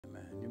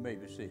may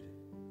be seated.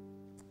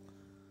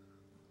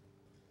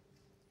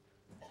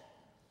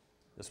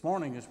 This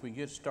morning, as we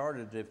get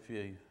started, if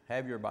you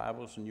have your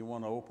Bibles and you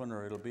want to open,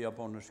 or it'll be up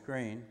on the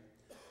screen,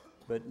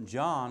 but in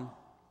John,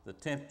 the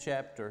 10th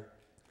chapter,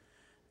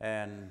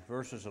 and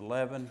verses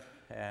 11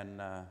 and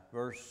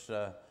verse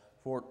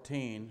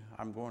 14,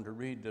 I'm going to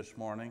read this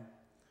morning.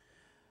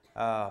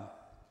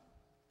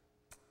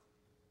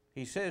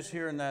 He says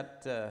here in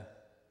that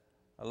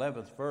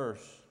 11th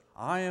verse,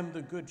 I am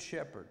the good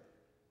shepherd.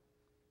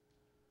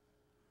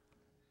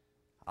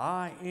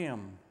 I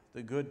am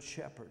the good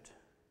shepherd.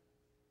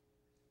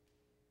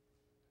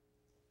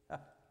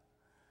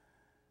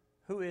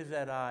 Who is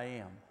that I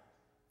am?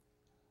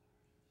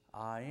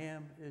 I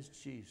am is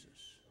Jesus.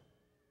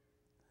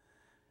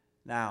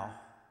 Now,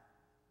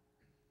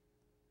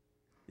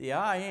 the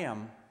I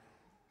am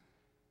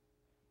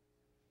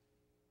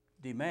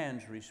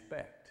demands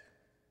respect.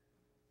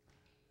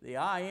 The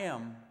I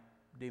am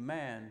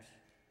demands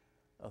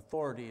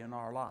authority in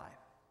our life.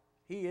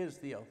 He is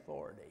the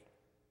authority.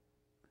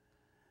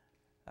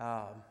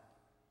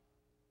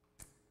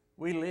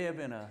 We live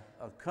in a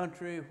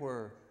country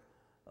where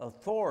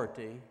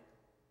authority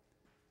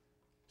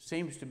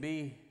seems to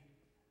be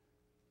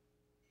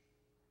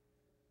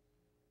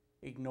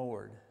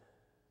ignored.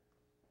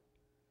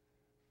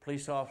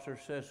 Police officer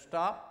says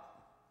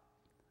stop.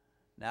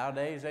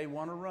 Nowadays they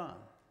want to run.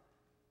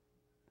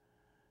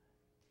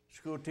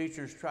 School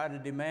teachers try to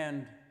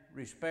demand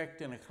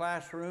respect in a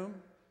classroom,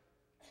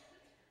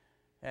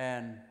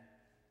 and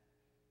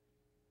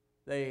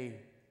they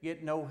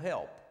get no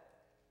help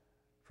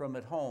from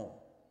at home.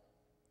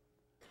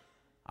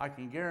 I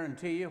can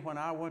guarantee you when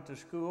I went to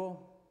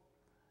school,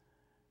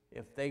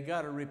 if they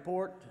got a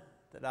report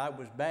that I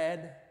was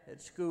bad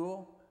at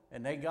school,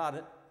 and they got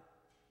it,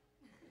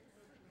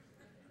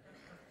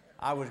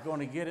 I was going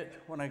to get it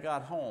when I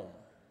got home.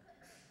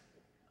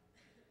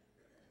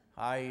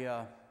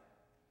 I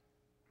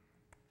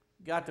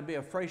got to be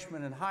a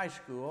freshman in high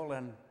school,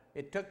 and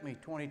it took me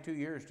 22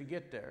 years to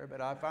get there,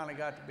 but I finally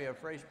got to be a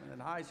freshman in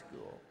high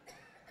school.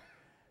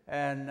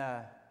 And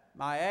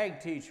my ag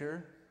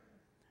teacher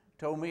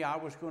told me I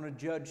was going to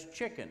judge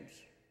chickens.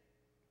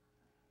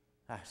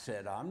 I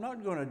said, I'm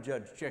not going to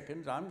judge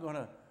chickens. I'm going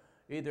to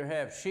either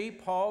have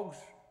sheep, hogs,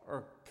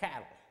 or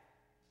cattle.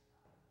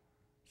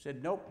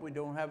 Said, nope, we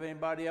don't have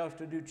anybody else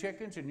to do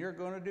chickens, and you're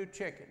going to do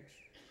chickens.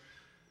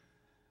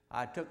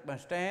 I took my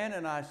stand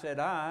and I said,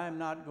 I'm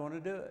not going to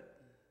do it.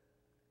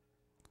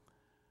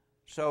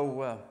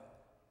 So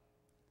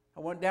I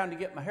went down to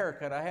get my hair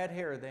cut. I had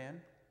hair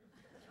then.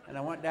 And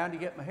I went down to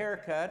get my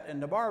hair cut,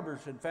 and the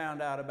barbers had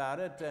found out about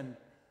it, and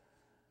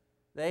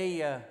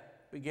they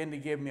began to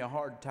give me a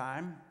hard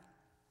time.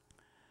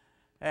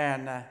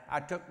 And I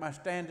took my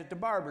stand at the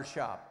barber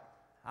shop.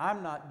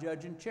 I'm not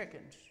judging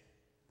chickens.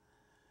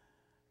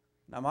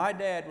 Now, my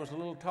dad was a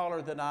little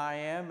taller than I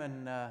am,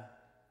 and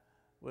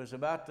was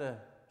about the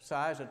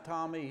size of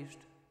Tom East.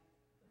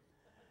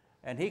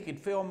 And he could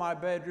fill my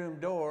bedroom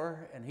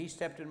door, and he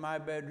stepped in my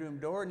bedroom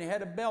door, and he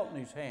had a belt in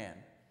his hand.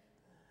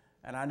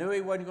 And I knew he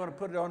wasn't going to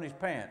put it on his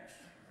pants.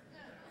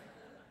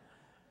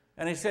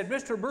 And he said,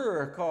 Mr.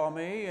 Brewer called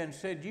me and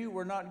said, you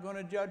were not going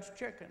to judge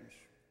chickens.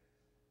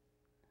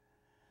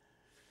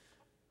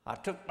 I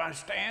took my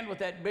stand with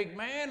that big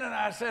man, and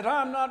I said,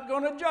 I'm not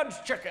going to judge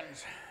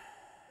chickens.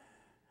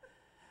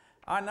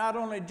 I not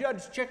only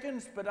judged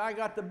chickens, but I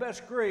got the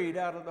best grade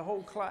out of the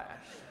whole class.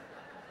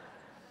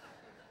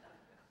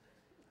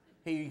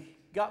 He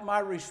got my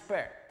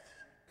respect.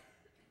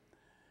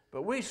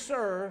 But we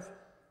serve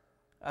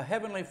a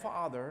Heavenly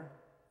Father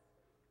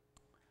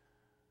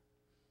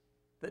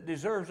that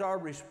deserves our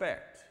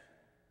respect.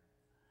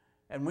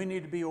 And we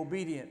need to be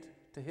obedient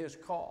to His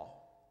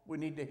call. We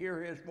need to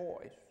hear His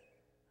voice.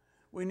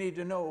 We need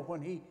to know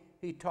when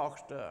He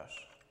talks to us.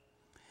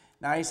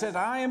 Now He says,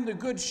 I am the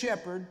good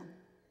shepherd.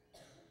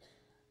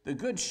 The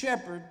good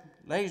shepherd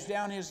lays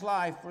down his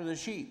life for the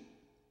sheep.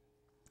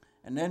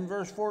 And then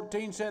verse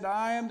 14 said,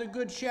 I am the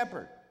good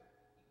shepherd.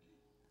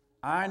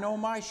 I know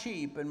my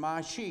sheep, and my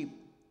sheep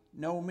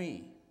know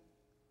me.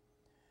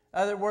 In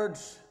other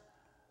words,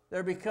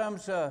 there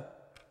becomes a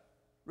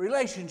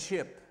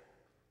relationship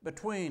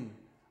between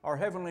our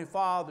Heavenly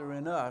Father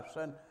and us.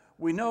 And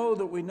we know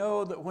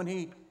that when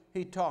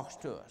He talks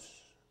to us.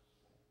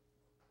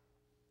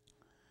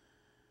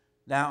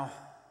 Now,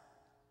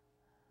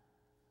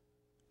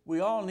 we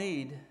all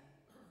need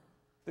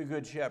the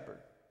Good Shepherd.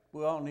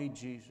 We all need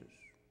Jesus.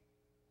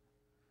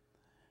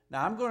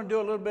 Now, I'm going to do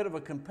a little bit of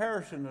a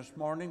comparison this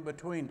morning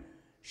between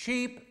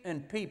sheep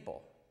and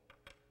people.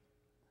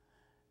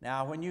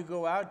 Now, when you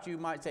go out, you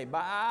might say,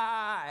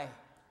 bye.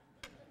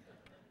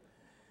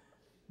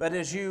 But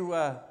as you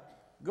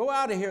go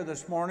out of here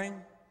this morning,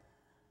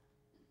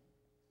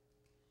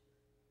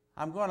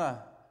 I'm going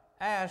to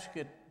ask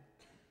that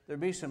there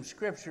be some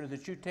scripture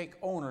that you take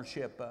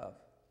ownership of.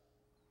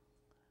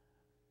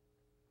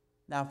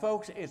 Now,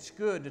 folks, it's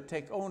good to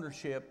take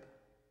ownership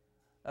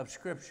of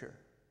Scripture.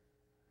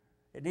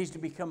 It needs to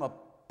become a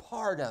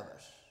part of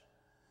us.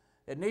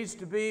 It needs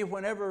to be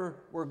whenever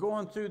we're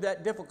going through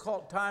that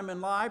difficult time in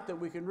life that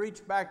we can reach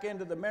back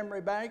into the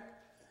memory bank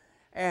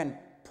and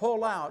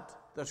pull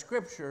out the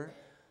scripture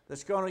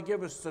that's going to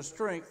give us the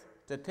strength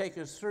to take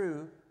us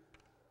through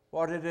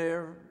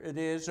whatever it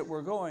is that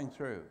we're going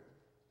through.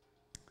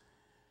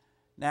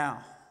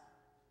 Now,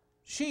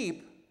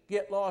 sheep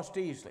get lost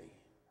easily.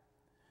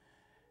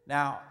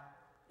 Now,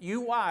 you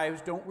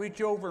wives, don't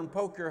reach over and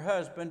poke your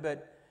husband,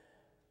 but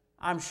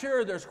I'm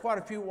sure there's quite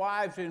a few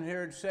wives in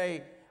here that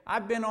say,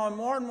 I've been on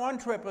more than one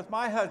trip with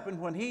my husband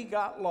when he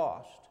got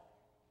lost.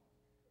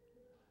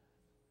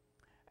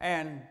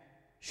 And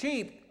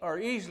sheep are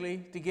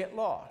easily to get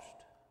lost.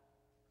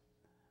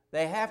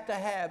 They have to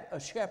have a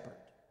shepherd.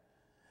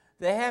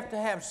 They have to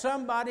have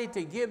somebody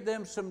to give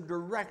them some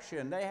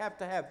direction. They have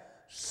to have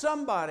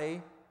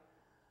somebody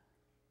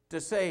to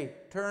say,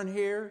 turn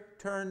here,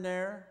 turn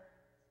there.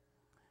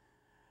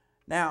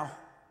 Now,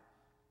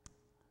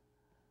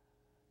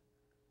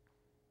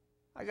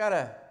 I got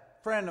a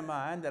friend of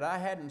mine that I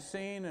hadn't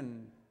seen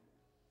in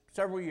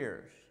several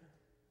years.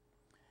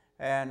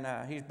 And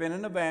he's been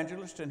an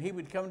evangelist, and he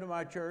would come to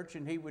my church,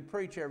 and he would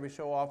preach every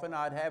so often.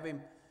 I'd have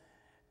him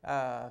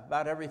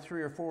about every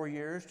 3 or 4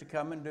 years to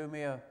come and do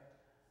me a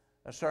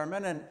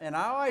sermon. And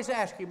I always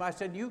ask him, I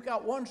said, you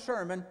got one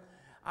sermon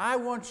I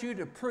want you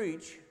to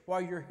preach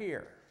while you're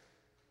here.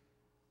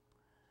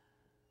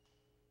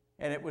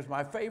 And it was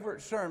my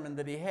favorite sermon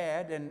that he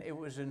had, and it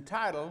was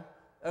entitled,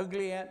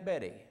 Ugly Aunt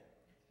Betty.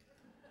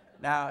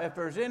 Now, if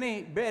there's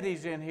any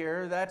Bettys in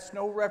here, that's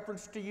no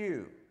reference to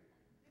you.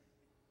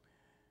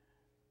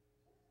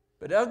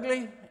 But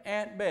Ugly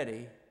Aunt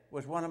Betty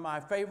was one of my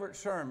favorite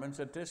sermons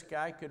that this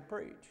guy could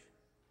preach.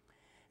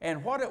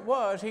 And what it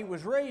was, he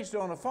was raised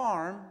on a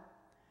farm,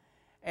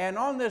 and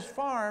on this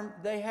farm,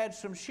 they had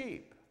some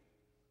sheep.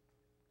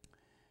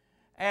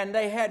 And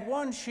they had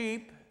one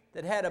sheep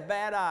that had a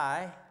bad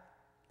eye,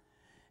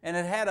 and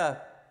it had a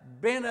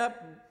bent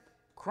up,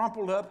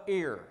 crumpled up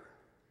ear.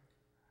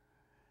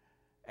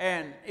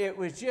 And it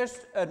was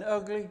just an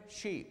ugly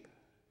sheep.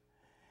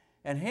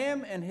 And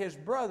him and his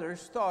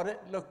brothers thought it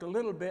looked a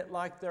little bit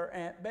like their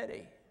Aunt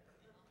Betty.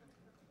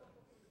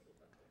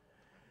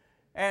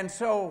 And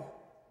so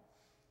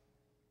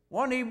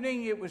one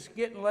evening it was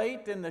getting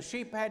late and the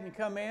sheep hadn't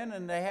come in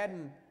and they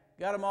hadn't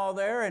got them all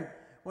there. And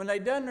when they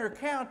done their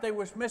count, they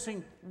was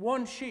missing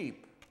one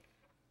sheep.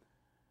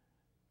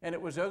 And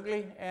it was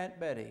ugly Aunt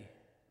Betty.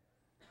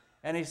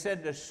 And he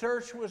said the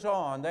search was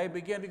on. They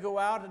began to go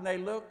out and they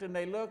looked and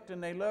they looked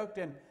and they looked.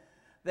 And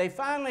they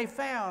finally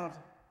found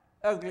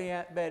ugly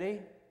Aunt Betty.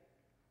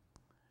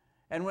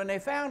 And when they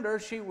found her,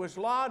 she was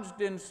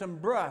lodged in some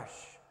brush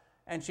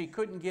and she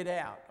couldn't get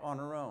out on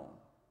her own.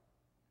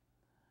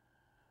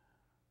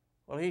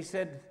 Well, he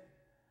said,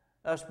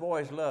 us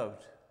boys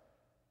loved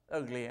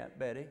ugly Aunt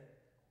Betty.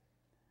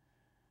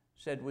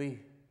 Said we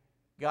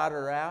got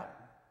her out.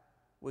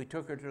 We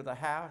took her to the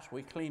house.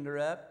 We cleaned her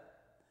up.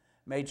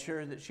 Made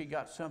sure that she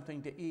got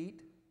something to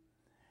eat.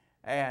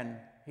 And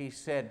he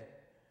said,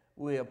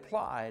 we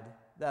applied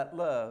that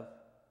love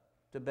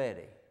to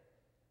Betty.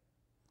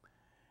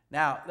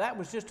 Now, that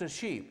was just a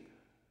sheep.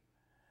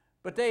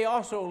 But they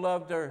also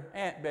loved their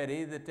Aunt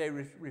Betty, that they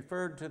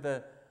referred to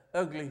the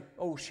ugly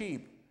old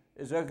sheep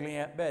as ugly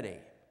Aunt Betty.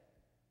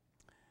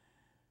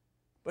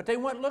 But they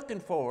went looking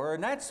for her,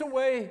 and that's the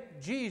way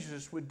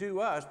Jesus would do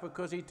us,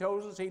 because he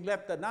told us he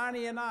left the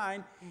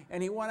 99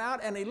 and he went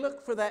out and he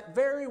looked for that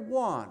very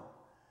one.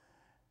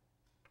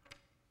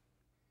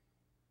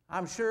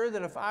 I'm sure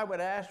that if I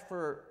would ask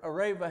for a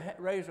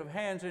raise of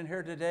hands in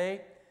here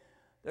today,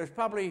 there's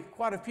probably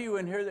quite a few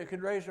in here that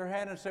could raise their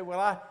hand and say,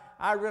 well,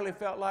 I really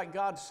felt like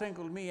God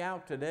singled me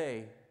out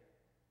today.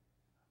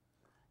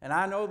 And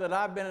I know that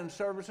I've been in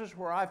services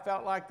where I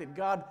felt like that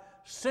God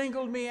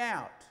singled me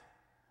out.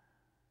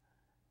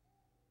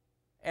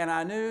 And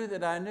I knew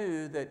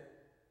that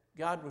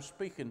God was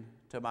speaking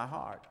to my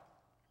heart.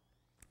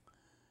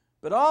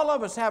 But all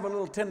of us have a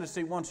little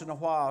tendency once in a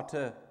while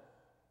to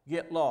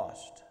get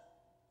lost.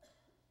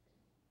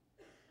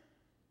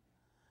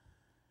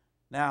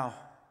 Now,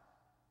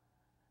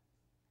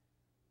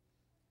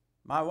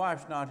 my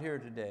wife's not here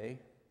today,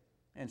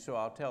 and so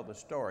I'll tell the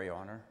story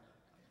on her.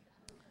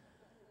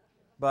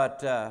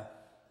 But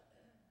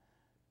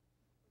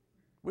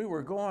we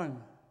were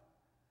going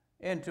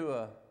into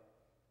a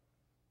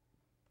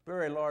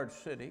very large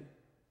city,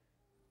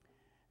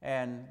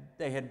 and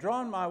they had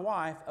drawn my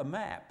wife a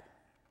map,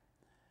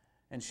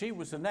 and she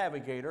was the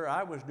navigator,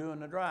 I was doing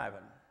the driving.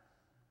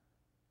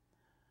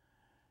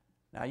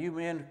 Now you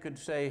men could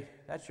say,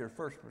 that's your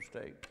first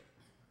mistake,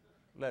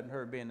 letting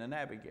her be the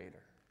navigator.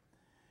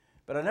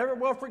 But I never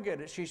will forget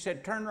it. She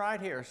said, turn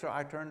right here, so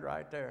I turned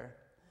right there.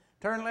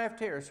 Turn left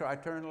here, so I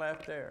turned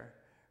left there.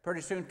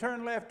 Pretty soon,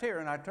 turn left here,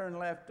 and I turned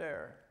left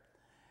there.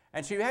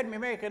 And she had me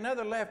make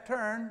another left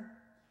turn,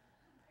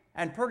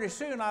 and pretty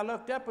soon I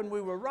looked up and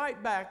we were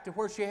right back to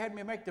where she had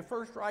me make the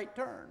first right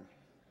turn.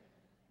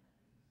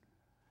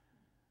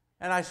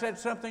 And I said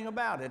something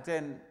about it,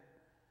 and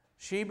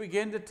she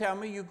began to tell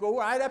me, you go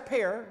right up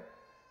here,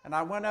 and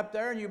I went up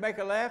there and you make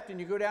a left and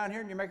you go down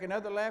here and you make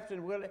another left,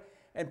 and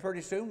And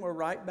pretty soon we're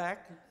right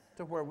back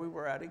to where we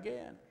were at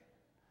again.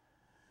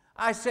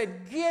 I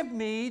said, give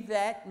me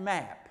that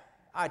map.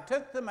 I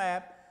took the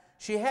map.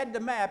 She had the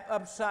map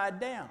upside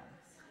down.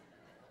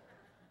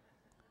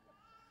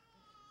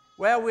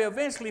 Well, we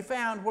eventually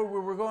found where we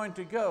were going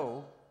to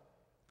go,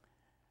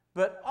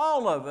 but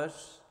all of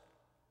us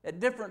at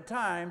different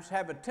times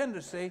have a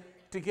tendency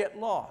to get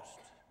lost.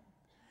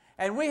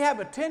 And we have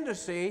a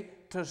tendency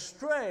to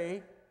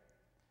stray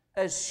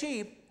as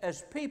sheep,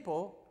 as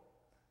people,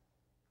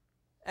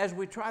 as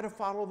we try to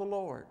follow the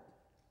Lord.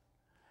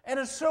 And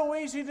it's so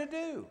easy to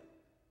do.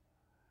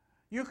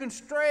 You can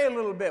stray a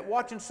little bit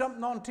watching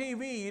something on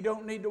TV you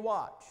don't need to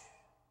watch.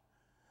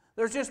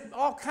 There's just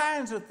all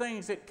kinds of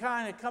things that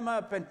kind of come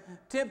up and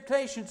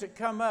temptations that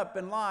come up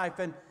in life.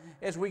 And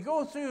as we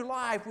go through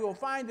life, we'll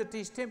find that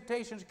these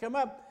temptations come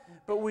up,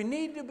 but we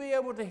need to be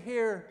able to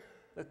hear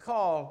the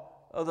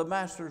call of the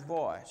Master's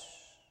voice.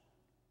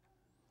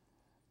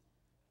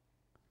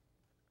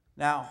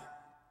 Now,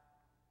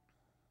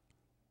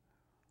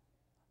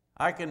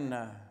 I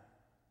can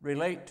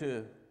relate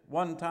to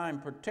one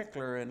time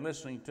particular in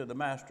listening to the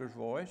Master's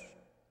voice.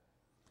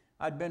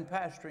 I'd been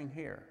pastoring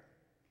here.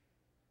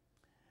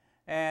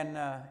 And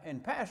in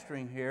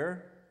pastoring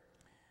here,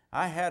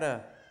 I had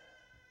a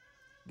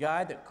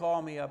guy that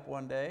called me up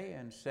one day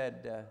and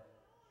said,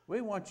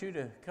 we want you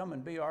to come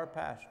and be our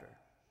pastor.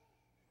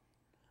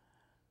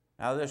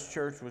 Now, this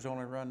church was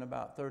only running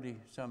about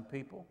 30-some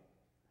people.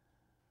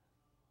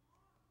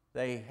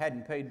 They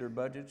hadn't paid their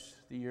budgets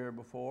the year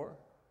before.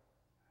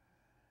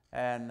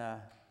 And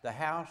the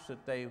house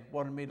that they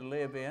wanted me to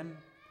live in,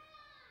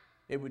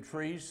 it would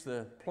freeze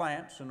the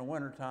plants in the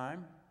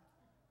wintertime.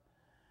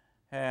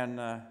 And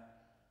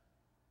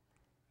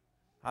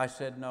I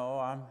said, no,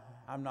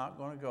 I'm not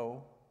going to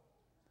go.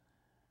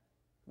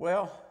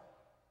 Well,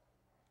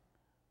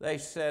 they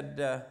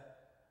said,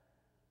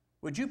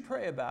 would you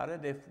pray about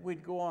it if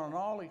we'd go on an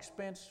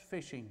all-expense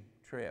fishing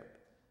trip?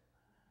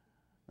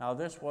 Now,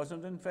 this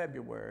wasn't in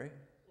February.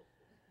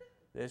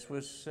 This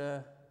was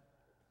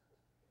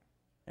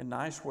in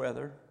nice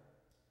weather.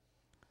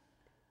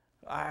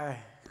 I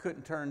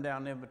couldn't turn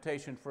down the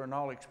invitation for an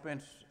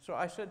all-expense, so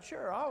I said,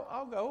 sure,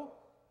 I'll go.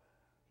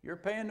 You're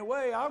paying the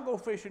way, I'll go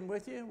fishing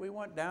with you. We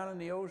went down in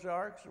the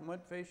Ozarks and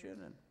went fishing,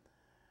 and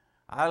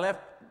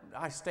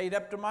I stayed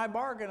up to my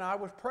bargain. I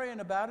was praying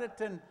about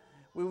it, and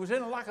we was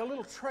in like a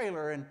little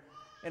trailer, and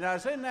I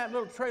was in that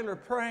little trailer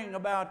praying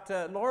about,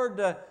 Lord,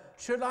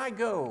 should I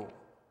go?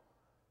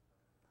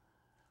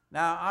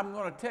 Now, I'm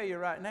going to tell you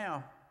right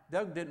now,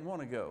 Doug didn't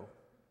want to go.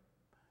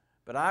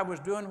 But I was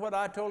doing what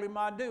I told him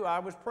I'd do. I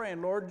was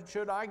praying, Lord,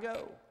 should I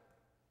go?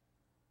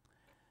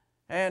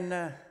 And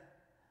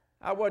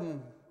I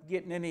wasn't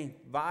getting any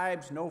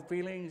vibes, no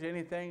feelings,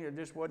 anything. There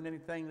just wasn't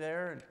anything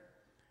there. And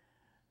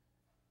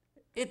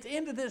at the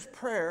end of this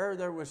prayer,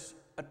 there was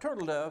a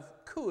turtle dove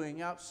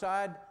cooing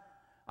outside.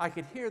 I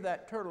could hear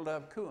that turtle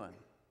dove cooing.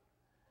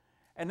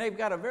 And they've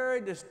got a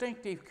very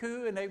distinctive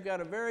coo, and they've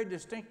got a very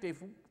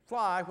distinctive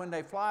fly. When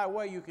they fly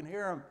away, you can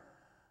hear them.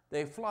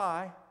 They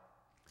fly.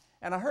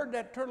 And I heard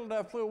that turtle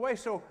dove flew away,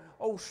 so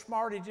old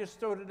Smarty just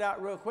threw it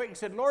out real quick and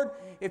said, Lord,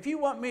 if you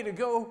want me to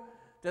go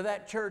to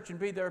that church and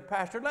be their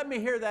pastor, let me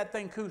hear that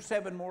thing coo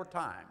 7 more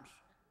times.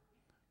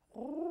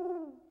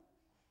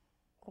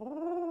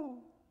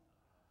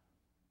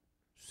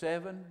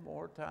 7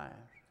 more times.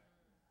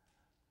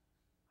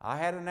 I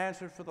had an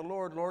answer for the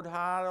Lord. Lord,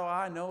 how do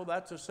I know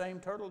that's the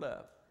same turtle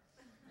dove?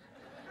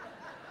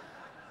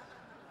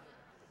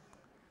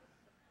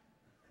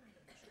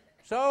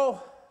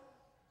 So,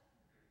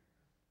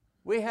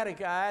 we had a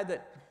guy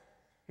that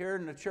here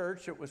in the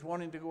church that was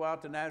wanting to go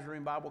out to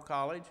Nazarene Bible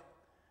College.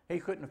 He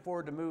couldn't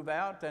afford to move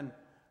out, and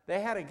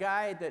they had a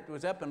guy that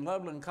was up in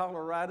Loveland,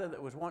 Colorado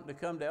that was wanting to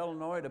come to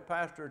Illinois to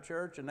pastor a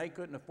church, and they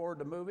couldn't afford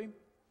to move him.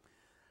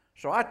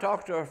 So I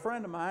talked to a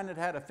friend of mine that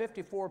had a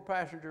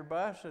 54-passenger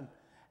bus and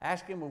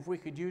asked him if we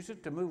could use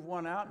it to move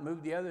one out and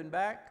move the other one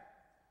back.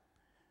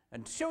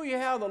 And to show you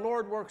how the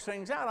Lord works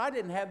things out, I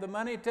didn't have the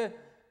money to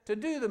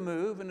do the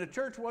move, and the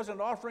church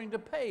wasn't offering to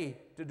pay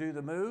to do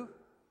the move.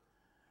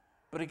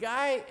 But a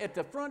guy at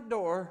the front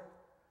door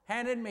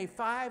handed me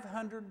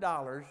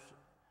 $500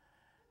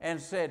 and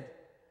said,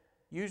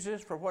 use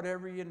this for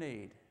whatever you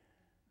need.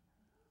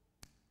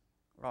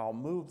 I'll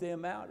move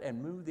them out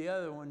and move the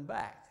other one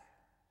back.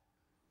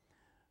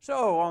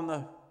 So on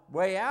the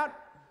way out,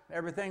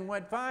 everything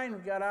went fine. We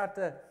got out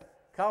to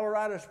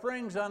Colorado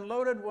Springs,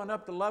 unloaded, went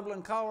up to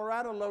Loveland,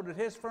 Colorado, loaded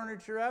his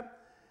furniture up,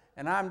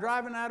 and I'm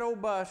driving that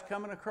old bus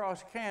coming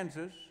across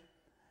Kansas.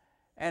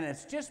 And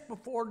it's just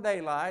before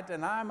daylight,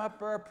 and I'm up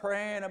there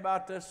praying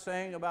about this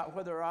thing, about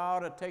whether I ought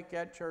to take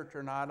that church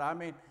or not. I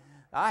mean,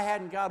 I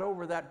hadn't got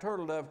over that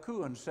turtle dove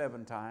cooing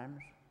 7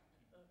 times.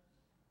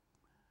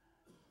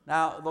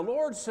 Now, the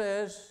Lord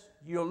says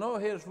you'll know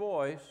His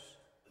voice.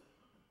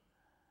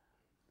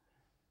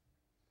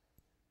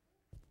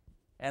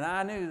 And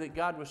I knew that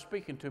God was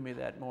speaking to me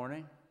that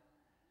morning.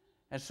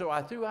 And so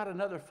I threw out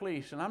another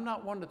fleece, and I'm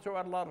not one to throw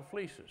out a lot of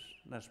fleeces,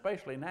 and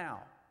especially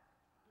now.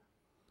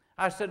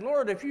 I said,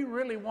 Lord, if you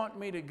really want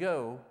me to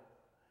go,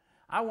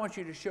 I want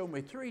you to show me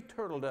 3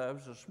 turtle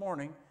doves this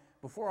morning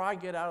before I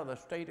get out of the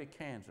state of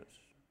Kansas.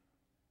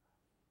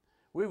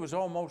 We was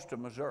almost to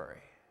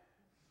Missouri.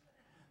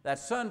 That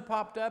sun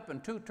popped up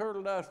and 2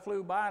 turtle doves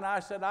flew by, and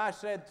I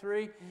said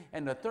 3,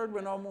 and the third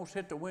one almost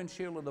hit the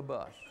windshield of the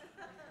bus.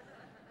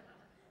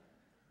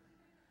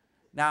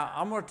 Now,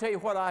 I'm going to tell you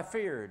what I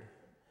feared.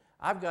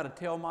 I've got to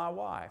tell my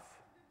wife.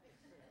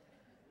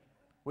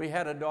 We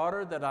had a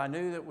daughter that I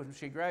knew that when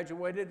she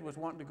graduated was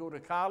wanting to go to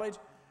college.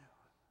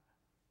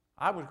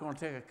 I was going to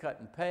take a cut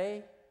in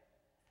pay.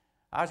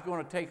 I was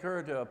going to take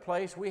her to a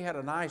place. We had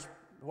a nice,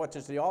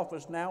 what's the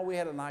office now? We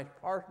had a nice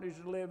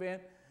parsonage to live in.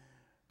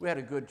 We had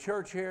a good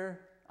church here.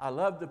 I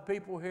loved the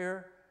people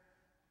here.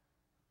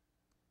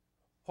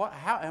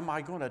 How am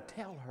I going to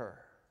tell her?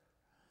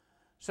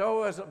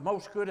 So as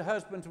most good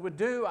husbands would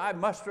do, I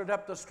mustered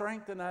up the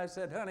strength and I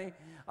said, honey,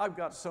 I've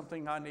got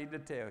something I need to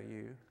tell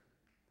you.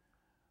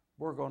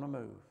 We're going to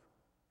move.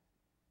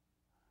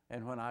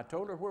 And when I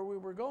told her where we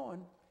were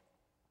going,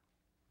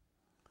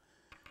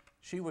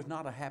 she was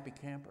not a happy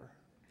camper.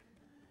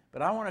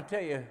 But I want to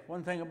tell you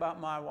one thing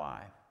about my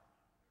wife.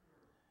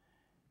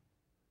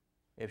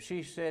 If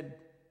she said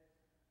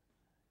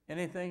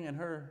anything in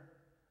her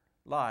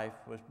life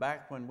was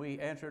back when we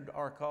answered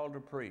our call to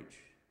preach.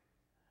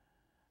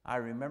 I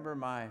remember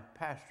my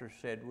pastor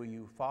said, will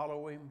you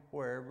follow him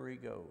wherever he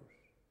goes?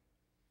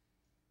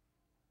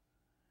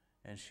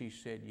 And she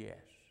said yes.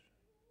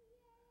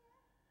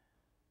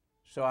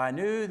 So I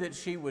knew that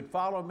she would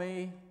follow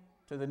me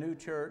to the new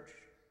church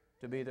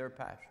to be their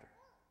pastor.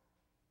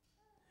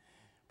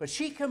 But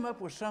she came up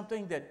with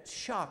something that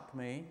shocked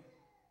me.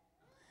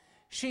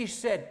 She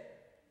said,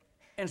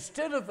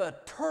 instead of a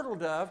turtle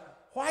dove,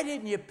 why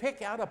didn't you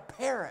pick out a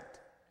parrot?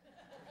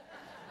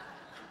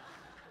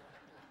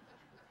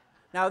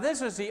 Now,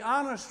 this is the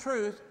honest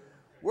truth.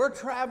 We're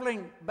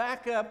traveling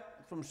back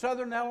up from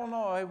southern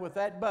Illinois with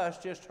that bus,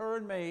 just her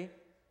and me.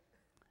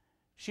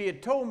 She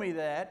had told me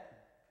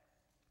that.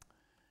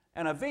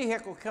 And a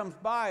vehicle comes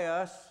by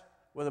us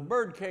with a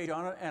bird cage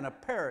on it and a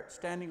parrot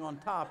standing on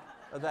top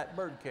of that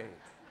bird cage.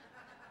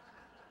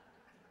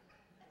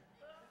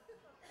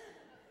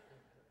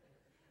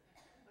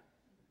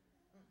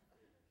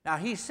 Now,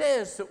 he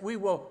says that we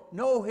will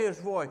know his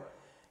voice.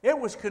 It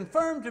was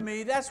confirmed to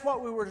me that's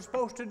what we were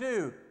supposed to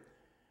do.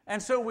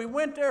 And so we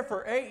went there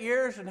for 8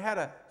 years and had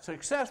a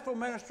successful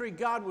ministry.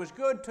 God was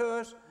good to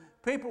us.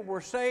 People were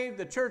saved.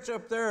 The church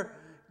up there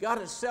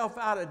got itself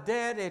out of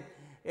debt.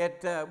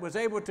 It was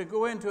able to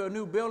go into a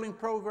new building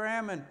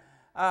program. And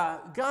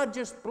God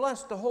just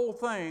blessed the whole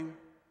thing.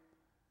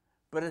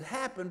 But it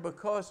happened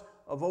because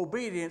of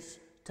obedience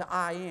to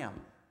I am.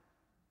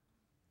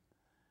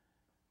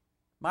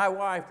 My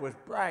wife was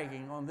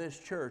bragging on this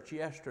church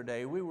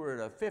yesterday. We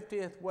were at a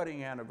 50th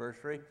wedding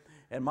anniversary,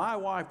 and my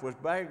wife was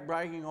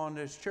bragging on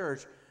this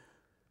church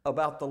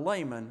about the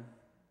laymen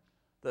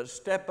that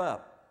step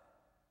up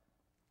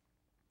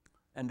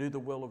and do the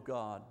will of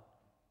God.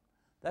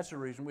 That's the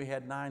reason we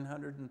had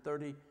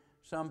 930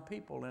 some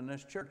people in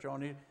this church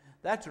on it.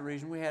 That's the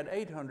reason we had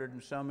 800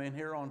 and some in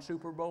here on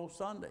Super Bowl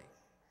Sunday.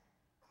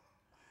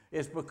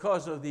 It's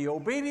because of the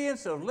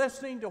obedience of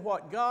listening to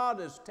what God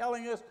is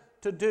telling us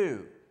to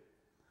do.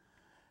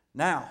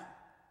 Now,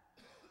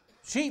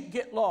 sheep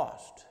get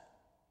lost.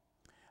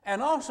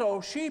 And also,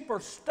 sheep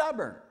are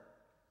stubborn.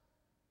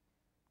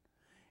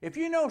 If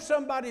you know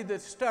somebody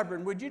that's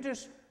stubborn, would you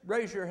just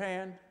raise your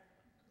hand?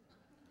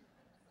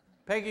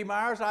 Peggy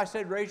Myers, I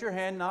said raise your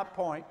hand, not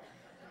point.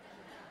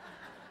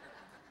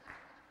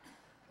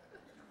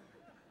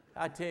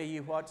 I tell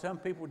you what, some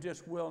people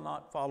just will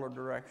not follow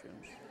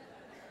directions.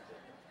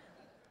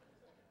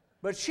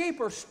 But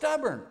sheep are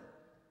stubborn.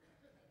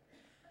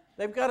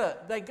 They've got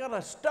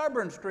a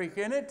stubborn streak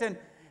in it,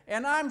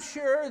 and I'm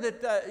sure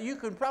that you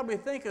can probably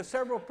think of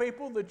several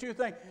people that you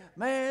think,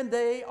 man,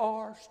 they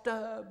are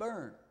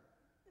stubborn.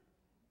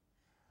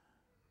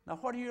 Now,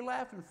 what are you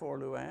laughing for,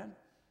 Luann?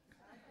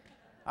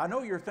 I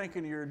know you're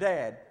thinking of your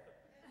dad,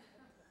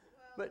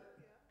 but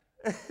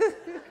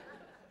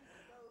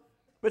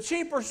but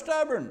sheep are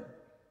stubborn.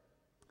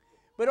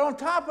 But on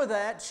top of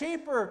that,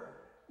 sheep are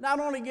not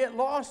only get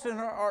lost and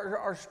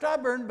are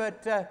stubborn,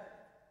 but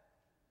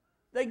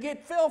they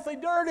get filthy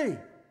dirty.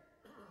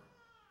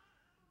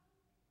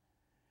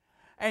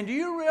 And do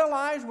you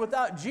realize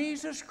without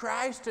Jesus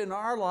Christ in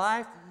our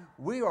life,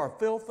 we are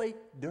filthy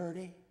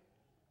dirty?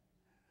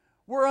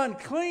 We're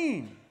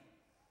unclean.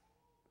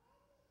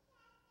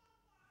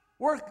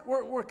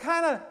 We're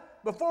kind of,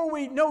 before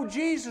we know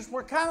Jesus,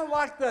 we're kind of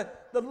like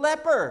the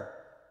leper.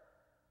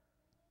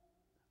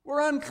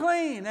 We're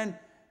unclean, and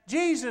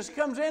Jesus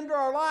comes into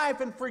our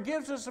life and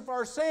forgives us of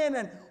our sin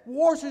and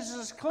washes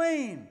us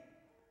clean.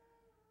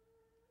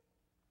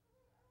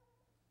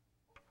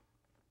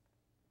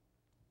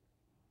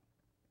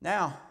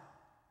 Now,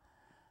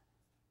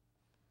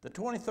 the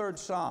 23rd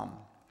Psalm,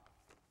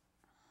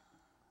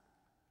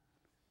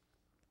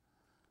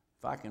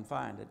 if I can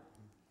find it.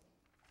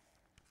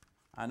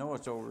 I know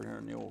it's over here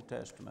in the Old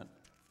Testament.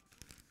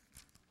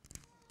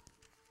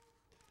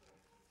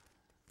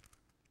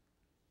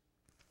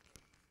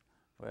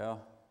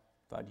 Well,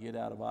 If I'd get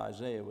out of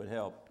Isaiah, it would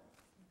help.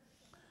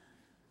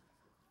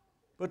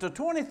 But the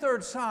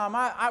 23rd Psalm,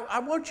 I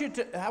want you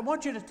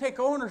to take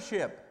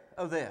ownership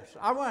of this.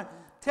 I want to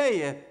tell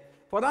you,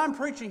 what I'm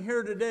preaching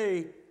here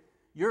today,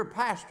 your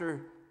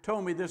pastor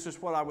told me this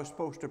is what I was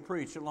supposed to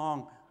preach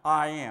along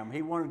I am.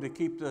 He wanted to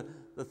keep the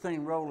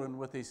thing rolling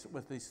with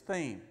his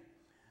theme.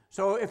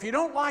 So if you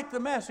don't like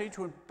the message,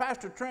 when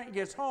Pastor Trent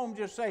gets home,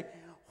 just say,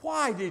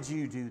 why did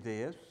you do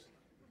this?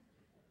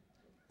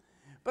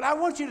 But I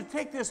want you to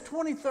take this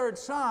 23rd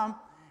Psalm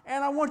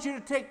and I want you to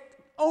take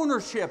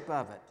ownership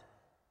of it.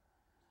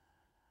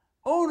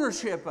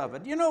 Ownership of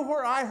it. You know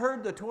where I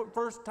heard the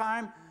first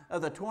time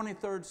of the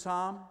 23rd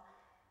Psalm?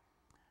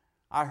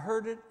 I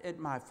heard it at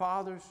my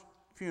father's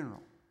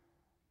funeral.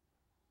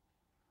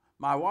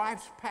 My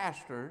wife's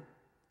pastor,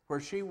 where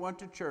she went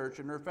to church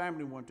and her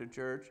family went to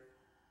church,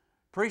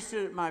 preached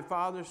it at my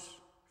father's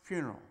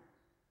funeral.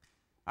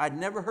 I'd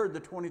never heard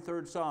the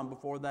 23rd Psalm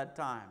before that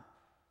time.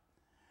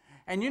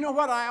 And you know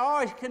what I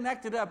always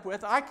connected up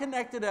with? I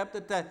connected up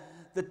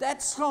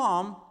that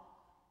psalm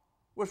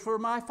was for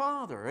my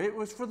father. It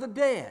was for the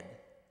dead.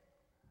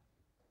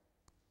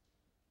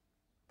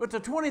 But the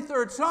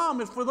 23rd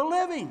Psalm is for the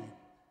living.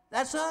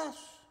 That's us.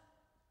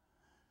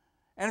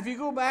 And if you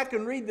go back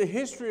and read the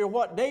history of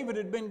what David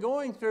had been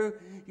going through,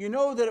 you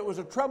know that it was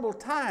a troubled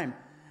time.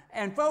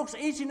 And folks,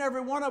 each and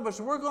every one of us,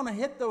 we're going to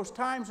hit those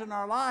times in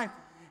our life.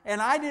 And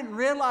I didn't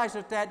realize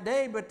it that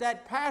day, but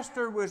that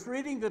pastor was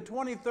reading the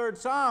 23rd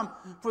Psalm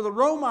for the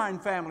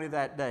Romine family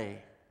that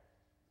day.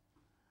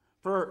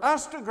 For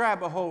us to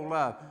grab a hold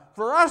of,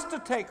 for us to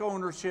take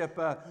ownership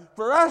of,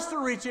 for us to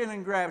reach in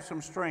and grab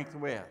some strength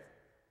with.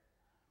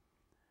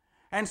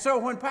 And so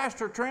when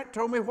Pastor Trent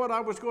told me what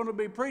I was going to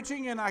be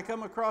preaching, and I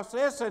come across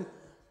this, and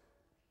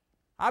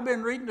I've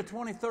been reading the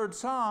 23rd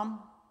Psalm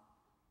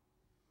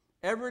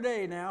every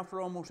day now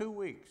for almost 2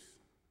 weeks.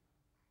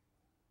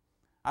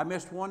 I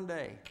missed one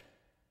day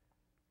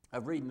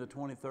of reading the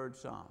 23rd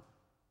Psalm.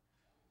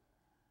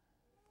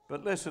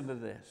 But listen to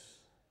this.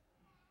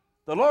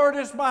 The Lord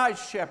is my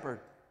shepherd.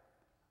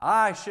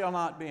 I shall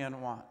not be in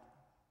want.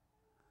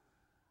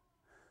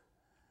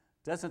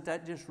 Doesn't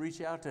that just reach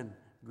out and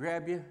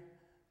grab you?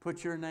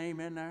 Put your name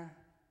in there?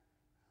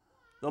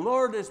 The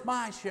Lord is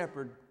my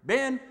shepherd.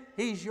 Ben,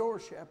 He's your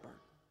shepherd.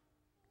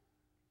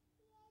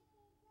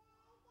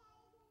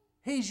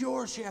 He's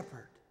your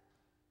shepherd.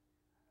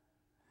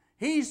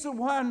 He's the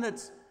one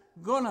that's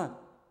going to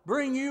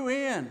bring you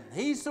in.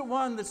 He's the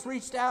one that's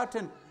reached out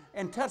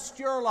and touched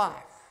your life.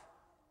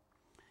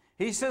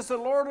 He says, the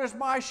Lord is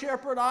my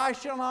shepherd, I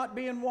shall not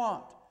be in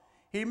want.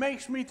 He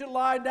makes me to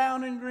lie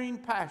down in green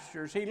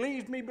pastures. He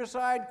leads me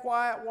beside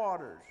quiet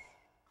waters.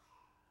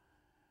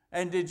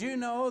 And did you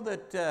know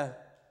that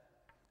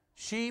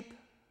sheep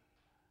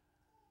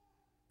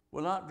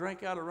will not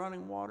drink out of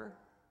running water?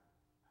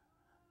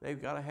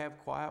 They've got to have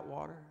quiet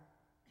water.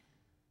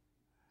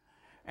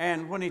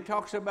 And when he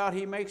talks about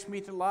he makes me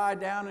to lie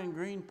down in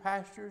green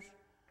pastures,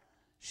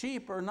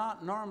 sheep are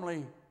not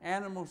normally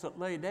animals that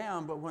lay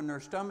down, but when their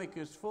stomach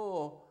is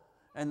full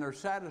and they're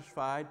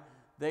satisfied,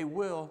 they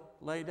will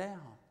lay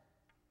down.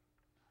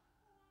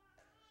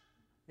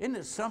 Isn't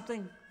it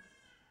something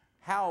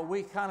how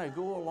we kind of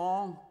go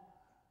along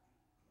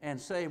and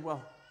say,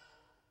 well,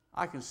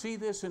 I can see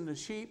this in the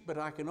sheep, but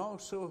I can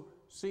also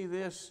see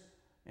this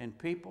in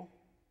people?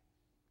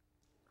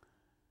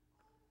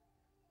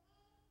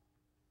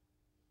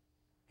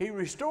 He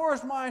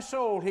restores my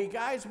soul. He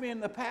guides me in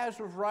the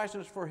paths of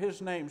righteousness for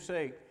His name's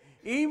sake.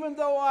 Even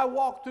though I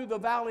walk through the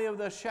valley of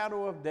the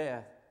shadow of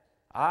death,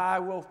 I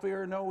will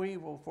fear no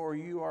evil, for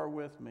You are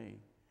with me.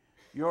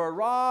 Your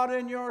rod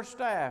and Your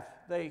staff,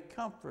 they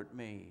comfort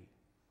me.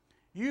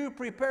 You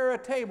prepare a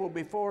table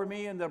before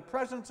me in the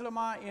presence of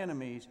my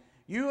enemies.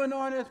 You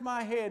anointeth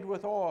my head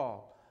with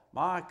oil.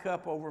 My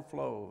cup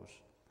overflows.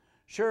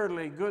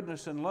 Surely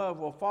goodness and love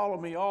will follow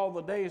me all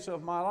the days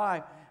of my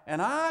life,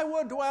 and I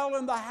will dwell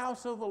in the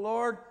house of the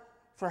Lord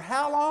for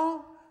how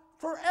long?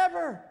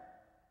 Forever.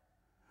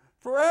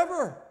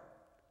 Forever.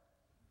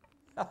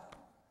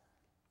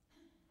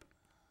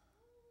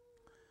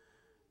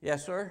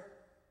 Yes, sir.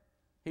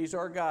 He's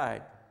our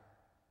guide.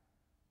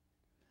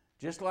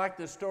 Just like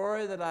the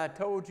story that I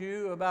told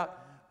you about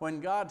when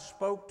God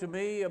spoke to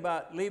me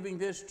about leaving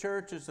this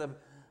church as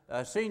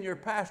a senior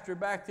pastor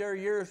back there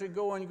years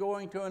ago and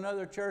going to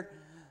another church.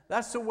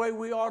 That's the way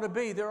we ought to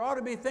be. There ought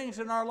to be things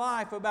in our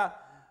life about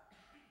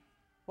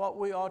what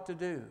we ought to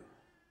do.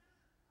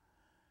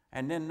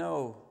 And then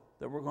know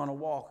that we're going to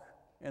walk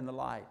in the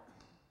light.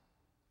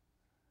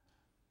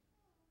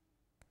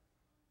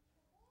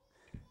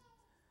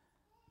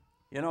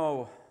 You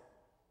know,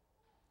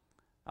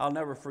 I'll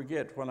never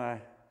forget when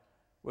I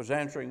was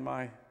answering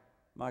my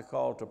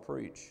call to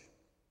preach.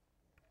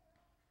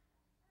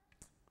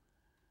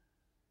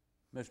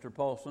 Mr.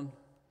 Paulson,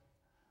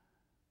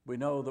 we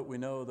know that we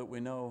know that we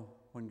know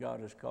when God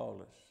has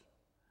called us.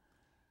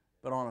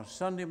 But on a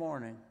Sunday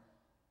morning,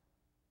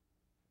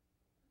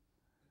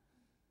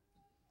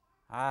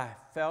 I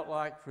felt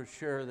like for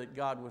sure that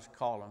God was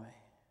calling me.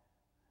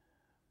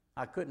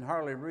 I couldn't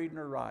hardly read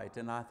nor write,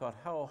 and I thought,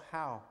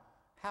 how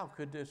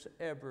could this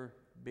ever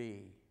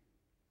be?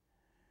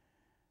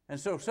 And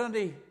so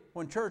Sunday,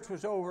 when church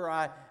was over,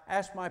 I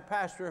asked my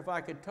pastor if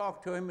I could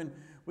talk to him, and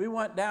we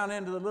went down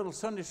into the little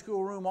Sunday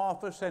school room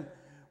office, and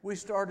we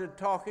started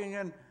talking,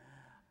 and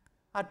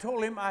I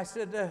told him, I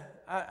said,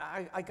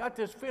 I got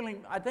this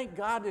feeling, I think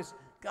God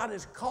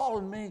is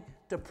calling me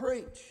to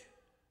preach.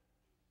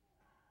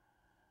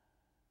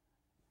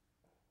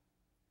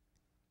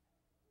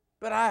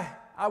 But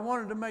I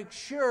wanted to make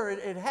sure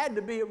it had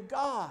to be of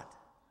God.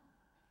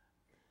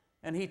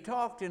 And he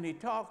talked,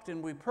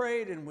 and we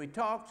prayed, and we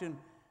talked, and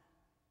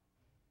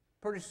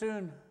pretty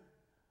soon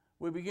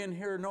we began to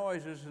hear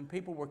noises, and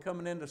people were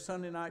coming into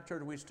Sunday night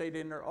church. We stayed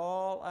in there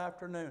all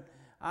afternoon.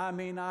 I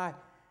mean, I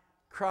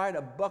cried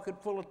a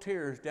bucket full of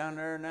tears down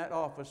there in that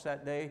office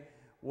that day.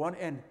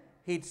 And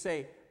he'd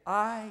say,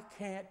 I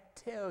can't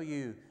tell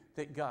you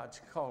that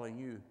God's calling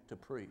you to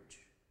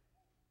preach.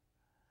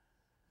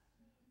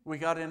 We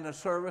got into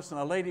service, and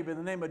a lady by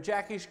the name of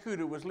Jackie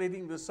Scooter was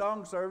leading the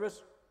song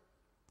service.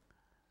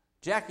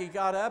 Jackie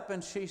got up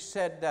and she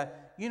said,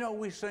 you know,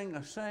 we sing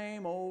the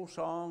same old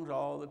songs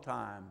all the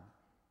time.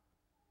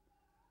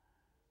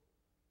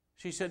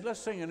 She said, let's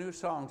sing a new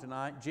song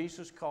tonight,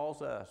 Jesus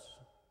Calls Us.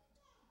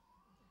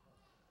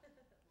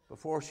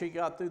 Before she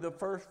got through the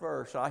first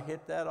verse, I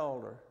hit that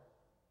altar.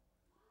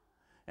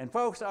 And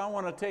folks, I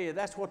want to tell you,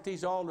 that's what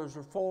these altars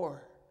are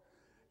for.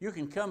 You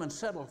can come and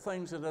settle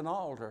things at an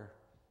altar.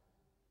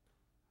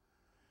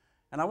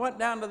 And I went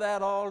down to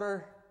that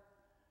altar,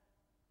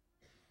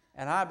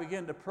 and I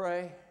began to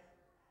pray.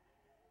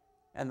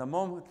 And the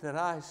moment that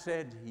I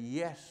said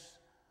yes,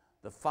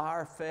 the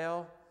fire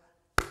fell,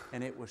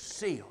 and it was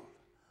sealed.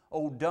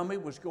 Old dummy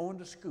was going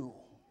to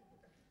school.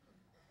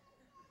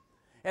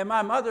 And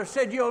my mother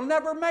said, you'll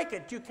never make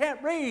it. You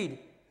can't read.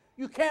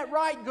 You can't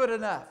write good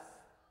enough.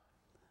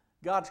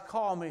 God's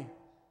called me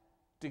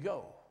to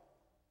go.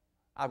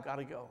 I've got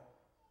to go.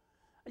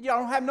 I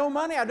don't have no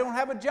money. I don't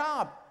have a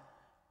job.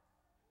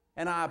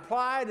 And I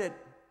applied at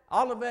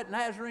Olivet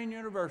Nazarene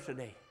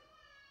University.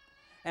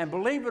 And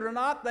believe it or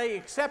not, they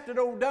accepted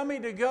old dummy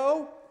to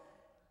go.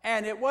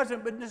 And it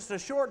wasn't but just a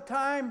short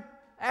time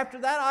after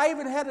that, I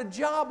even had a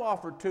job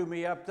offered to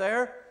me up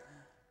there.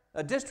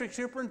 A district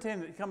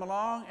superintendent come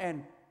along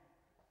and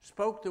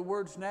spoke the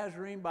words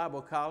Nazarene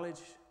Bible College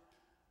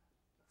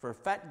for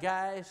fat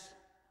guys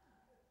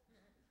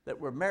that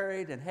were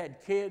married and had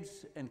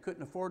kids and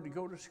couldn't afford to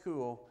go to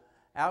school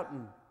out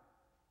in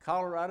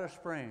Colorado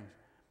Springs.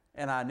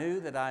 And I knew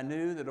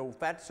that old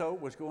Fatso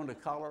was going to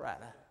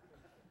Colorado.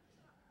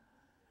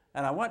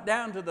 And I went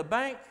down to the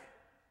bank,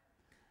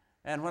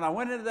 and when I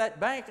went into that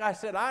bank, I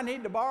said, I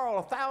need to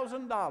borrow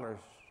 $1,000.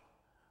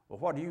 Well,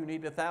 what do you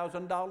need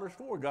 $1,000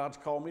 for? God's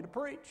called me to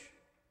preach.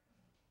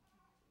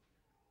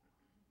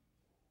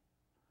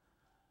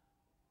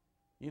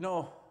 You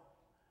know,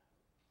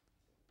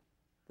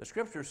 the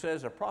scripture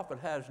says a prophet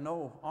has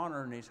no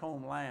honor in his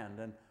homeland,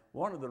 and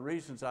one of the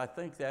reasons I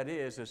think that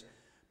is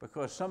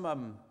because some of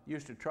them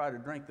used to try to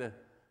drink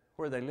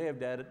where they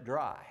lived at it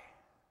dry.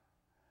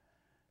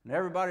 And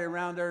everybody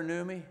around there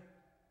knew me.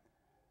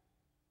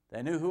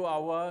 They knew who I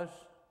was,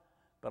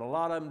 but a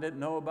lot of them didn't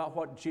know about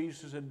what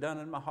Jesus had done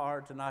in my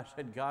heart. And I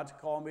said, God's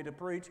called me to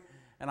preach,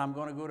 and I'm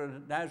going to go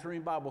to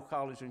Nazarene Bible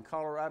College in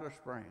Colorado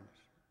Springs.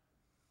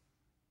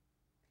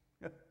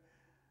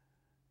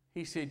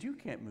 He said, you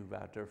can't move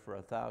out there for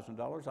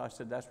 $1,000. I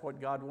said, that's what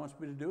God wants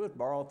me to do, is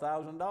borrow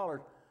 $1,000.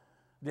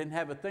 Didn't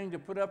have a thing to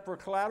put up for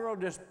collateral,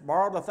 just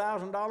borrowed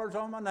 $1,000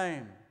 on my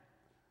name.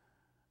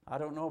 I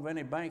don't know of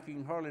any bank you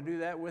can hardly do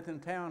that with in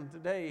town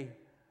today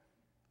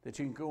that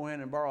you can go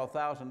in and borrow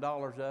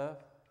 $1,000 of.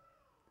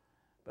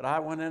 But I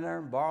went in there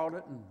and borrowed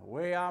it, and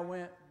away I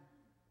went.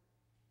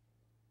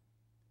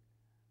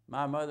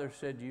 My mother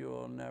said,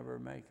 you'll never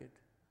make it.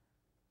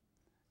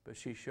 But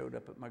she showed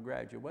up at my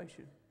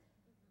graduation.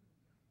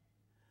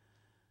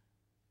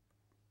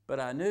 But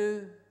I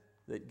knew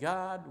that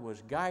God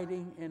was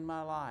guiding in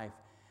my life,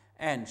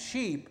 and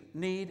sheep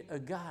need a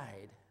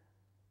guide.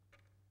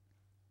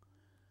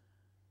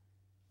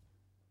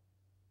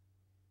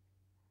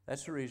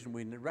 That's the reason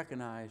we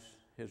recognize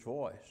his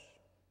voice.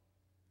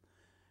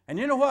 And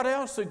you know what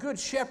else? The good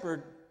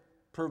shepherd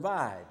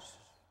provides.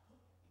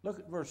 Look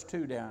at verse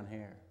 2 down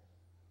here.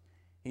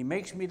 He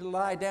makes me to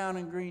lie down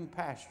in green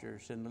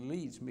pastures and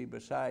leads me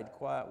beside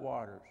quiet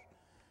waters.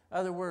 In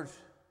other words,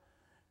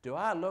 do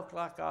I look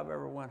like I've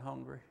ever went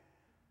hungry?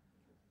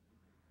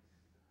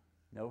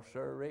 No,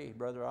 sirree,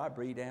 brother, I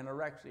breed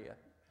anorexia.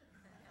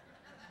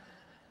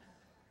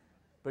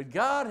 But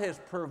God has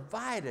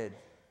provided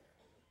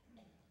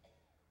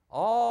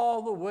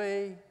all the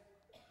way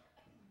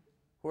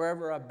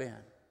wherever I've been.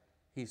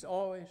 He's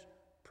always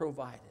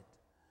provided.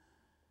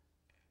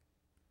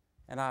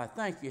 And I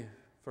thank you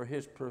for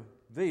his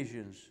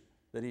provisions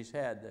that he's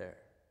had there.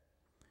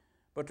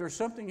 But there's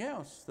something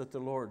else that the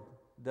Lord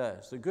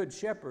does. The good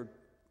shepherd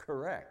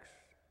corrects.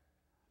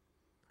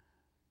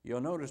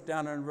 You'll notice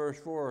down there in verse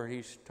 4,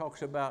 he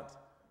talks about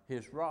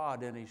his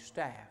rod and his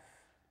staff.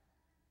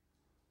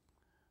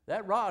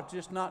 That rod's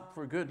just not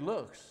for good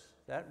looks.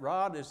 That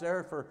rod is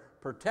there for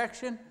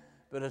protection,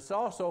 but it's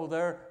also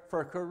there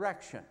for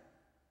correction.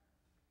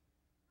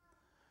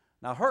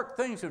 Now,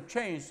 things have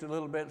changed a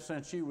little bit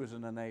since she was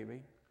in the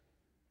Navy.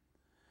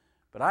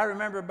 But I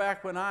remember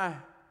back when I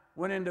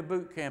went into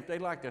boot camp, they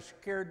like to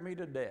scared me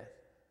to death.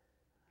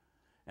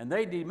 And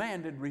they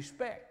demanded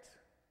respect.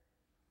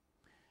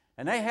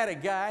 And they had a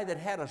guy that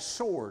had a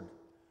sword.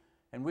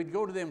 And we'd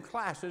go to them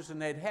classes,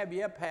 and they'd have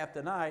you up half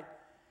the night.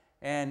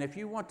 And if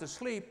you went to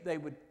sleep, they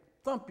would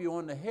thump you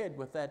on the head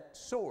with that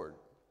sword.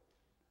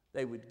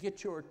 They would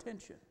get your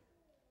attention.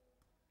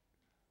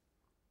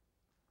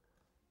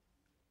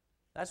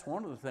 That's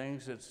one of the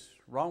things that's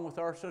wrong with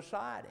our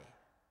society.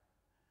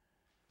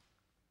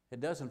 It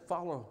doesn't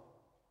follow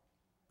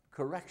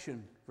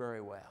correction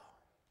very well.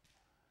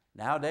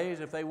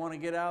 Nowadays, if they want to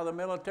get out of the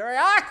military,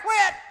 I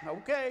quit.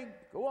 Okay,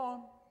 go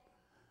on.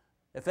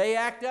 If they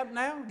act up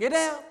now, get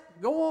out,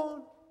 go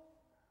on.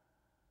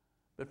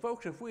 But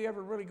folks, if we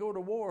ever really go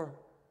to war,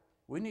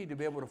 we need to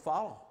be able to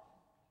follow.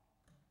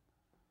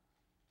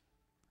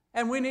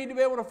 And we need to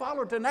be able to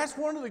follow it. And that's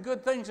one of the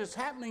good things that's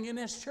happening in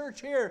this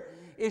church here,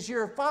 is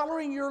you're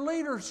following your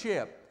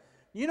leadership.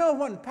 You know,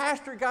 when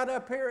Pastor got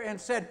up here and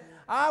said,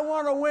 I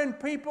want to win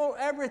people,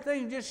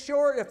 everything just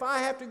short, if I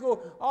have to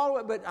go all the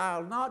way, but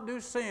I'll not do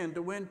sin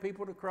to win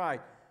people to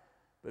Christ.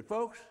 But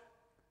folks,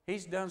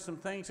 he's done some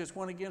things that's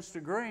went against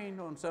the grain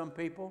on some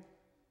people.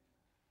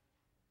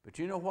 But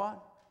you know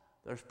what?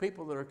 There's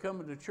people that are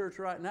coming to church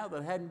right now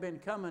that hadn't been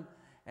coming,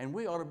 and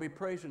we ought to be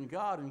praising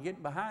God and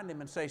getting behind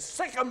him and say,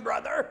 sick 'em,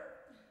 brother.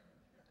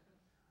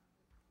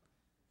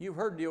 You've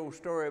heard the old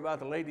story about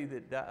the lady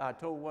that I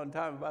told one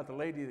time about the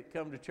lady that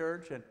come to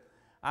church, and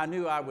I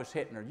knew I was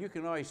hitting her. You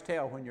can always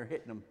tell when you're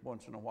hitting them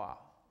once in a while.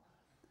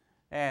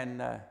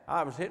 And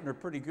I was hitting her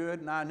pretty good,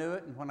 and I knew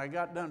it. And when I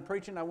got done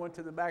preaching, I went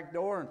to the back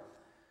door and,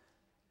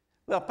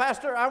 well,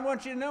 Pastor, I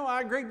want you to know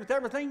I agreed with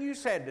everything you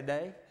said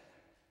today.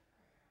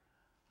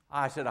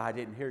 I said, I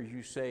didn't hear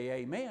you say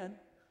amen.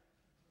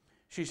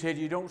 She said,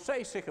 you don't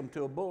say sick 'em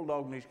to a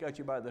bulldog and he's got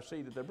you by the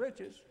seat of the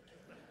britches.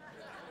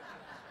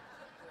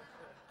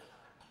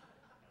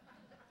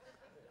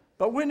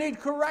 But we need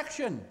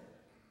correction.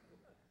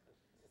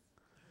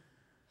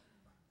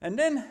 And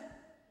then,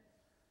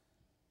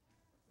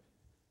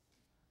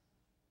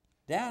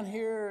 down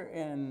here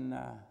in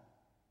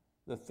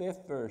the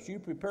 5th verse, you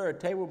prepare a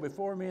table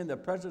before me in the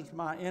presence of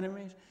my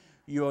enemies.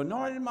 You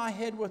anointed my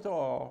head with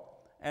oil,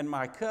 and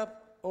my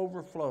cup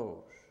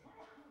overflows.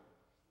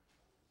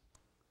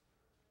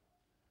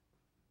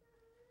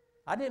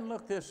 I didn't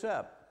look this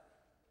up,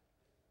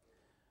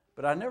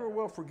 but I never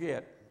will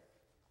forget.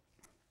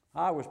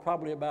 I was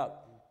probably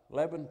about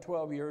 11,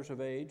 12 years of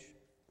age,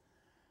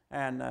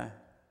 and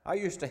I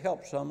used to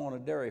help some on a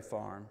dairy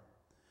farm,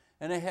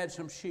 and they had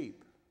some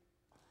sheep.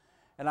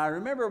 And I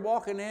remember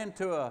walking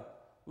into a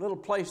little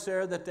place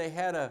there that they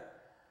had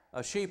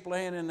a sheep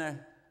laying in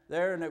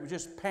there, and it was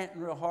just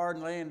panting real hard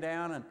and laying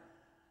down, and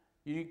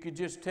you could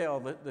just tell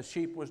that the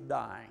sheep was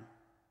dying.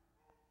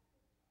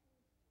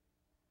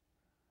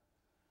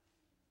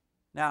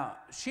 Now,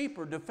 sheep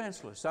are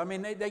defenseless. I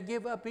mean, they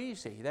give up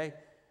easy.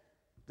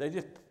 They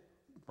just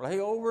lay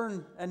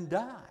over and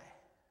die.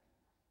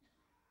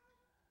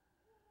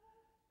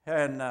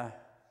 And I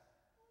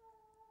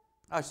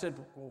said,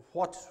 well,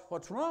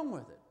 what's wrong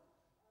with it?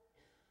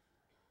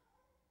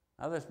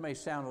 Now, this may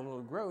sound a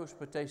little gross,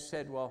 but they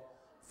said, well,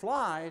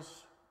 flies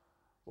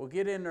will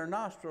get in their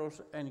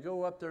nostrils and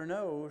go up their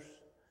nose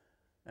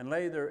and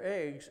lay their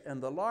eggs,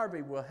 and the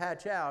larvae will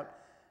hatch out,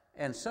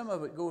 and some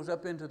of it goes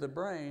up into the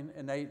brain,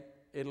 and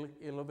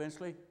it'll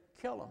eventually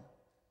kill them.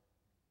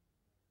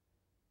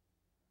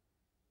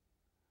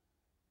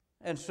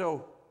 And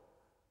so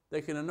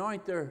they can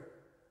anoint their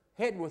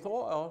head with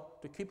oil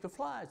to keep the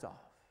flies off.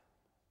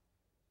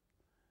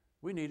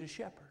 We need a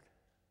shepherd.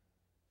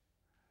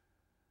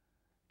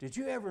 Did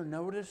you ever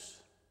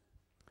notice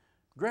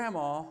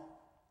Grandma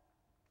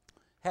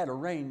had a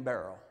rain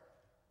barrel?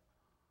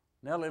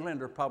 Nellie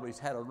Linder probably's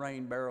had a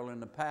rain barrel in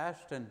the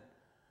past, and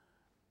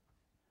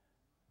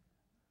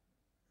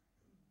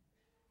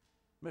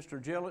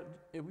Mr. Gillett,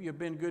 it would have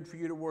been good for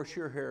you to wash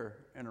your hair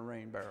in a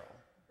rain barrel.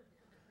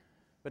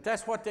 But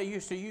that's what they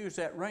used to use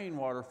that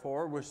rainwater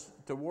for, was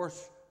to wash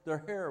their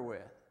hair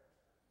with.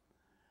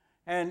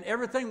 And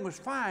everything was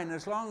fine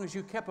as long as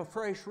you kept a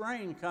fresh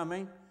rain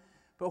coming.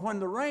 But when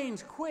the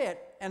rains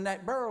quit and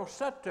that barrel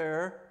sat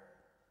there,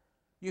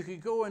 you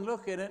could go and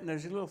look at it, and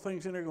there's little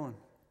things in there going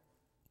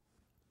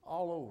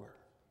all over.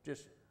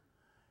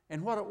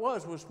 And what it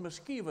was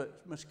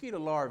mosquito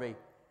larvae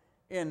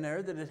in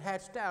there that had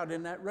hatched out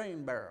in that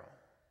rain barrel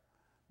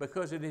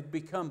because it had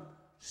become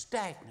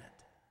stagnant.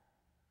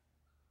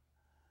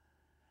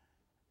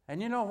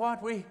 And you know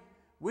what?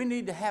 We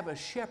need to have a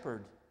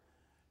shepherd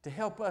to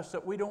help us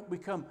that we don't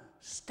become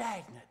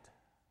stagnant,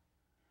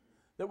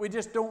 that we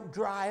just don't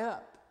dry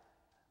up,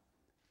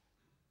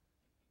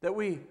 that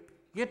we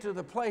get to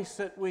the place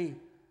that we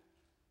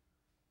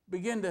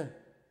begin to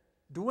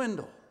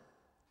dwindle.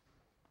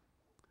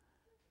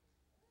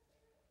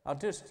 I'll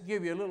just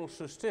give you a little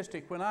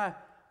statistic. When I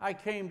I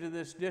came to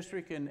this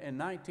district in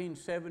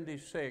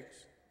 1976,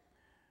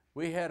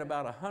 we had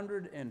about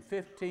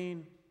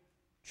 115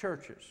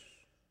 churches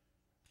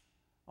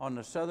on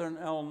the southern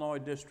Illinois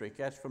district.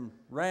 That's from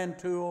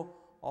Rantoul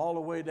all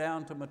the way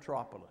down to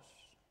Metropolis.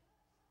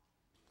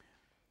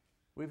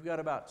 We've got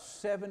about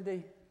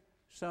 70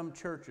 some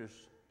churches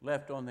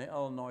left on the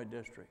Illinois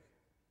district.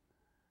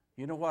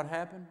 You know what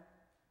happened?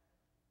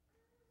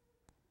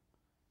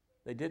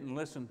 They didn't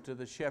listen to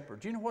the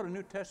shepherd. Do you know what a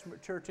New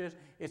Testament church is?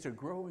 It's a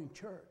growing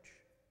church.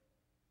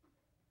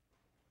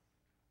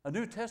 A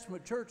New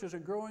Testament church is a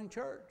growing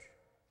church.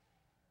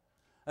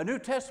 A New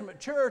Testament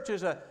church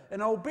is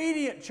an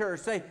obedient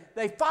church.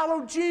 They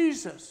follow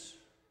Jesus.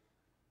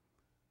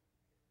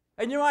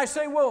 And you might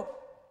say, well,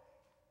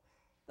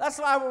 that's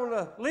liable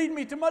to lead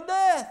me to my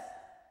death.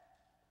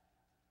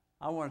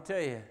 I want to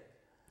tell you,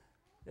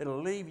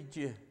 it'll lead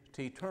you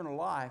to eternal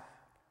life.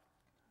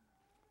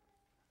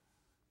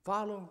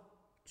 Follow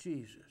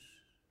Jesus.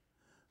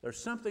 There's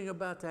something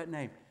about that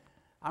name.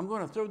 I'm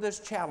going to throw this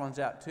challenge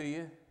out to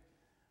you.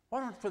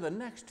 Why don't, for the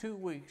next 2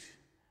 weeks,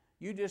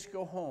 you just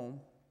go home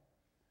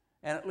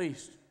and at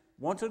least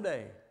once a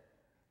day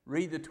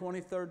read the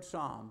 23rd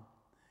Psalm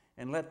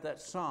and let that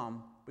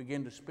Psalm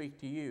begin to speak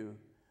to you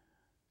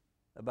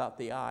about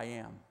the I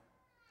Am.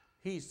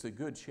 He's the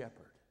Good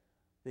Shepherd,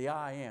 the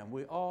I Am.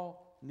 We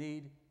all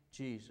need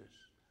Jesus.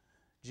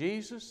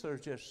 Jesus,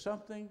 there's just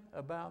something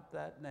about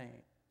that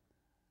name.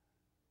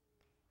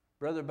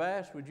 Brother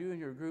Bass, would you and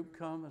your group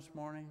come this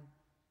morning?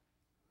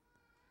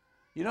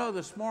 You know,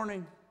 this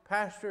morning,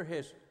 Pastor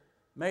has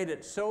made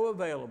it so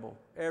available.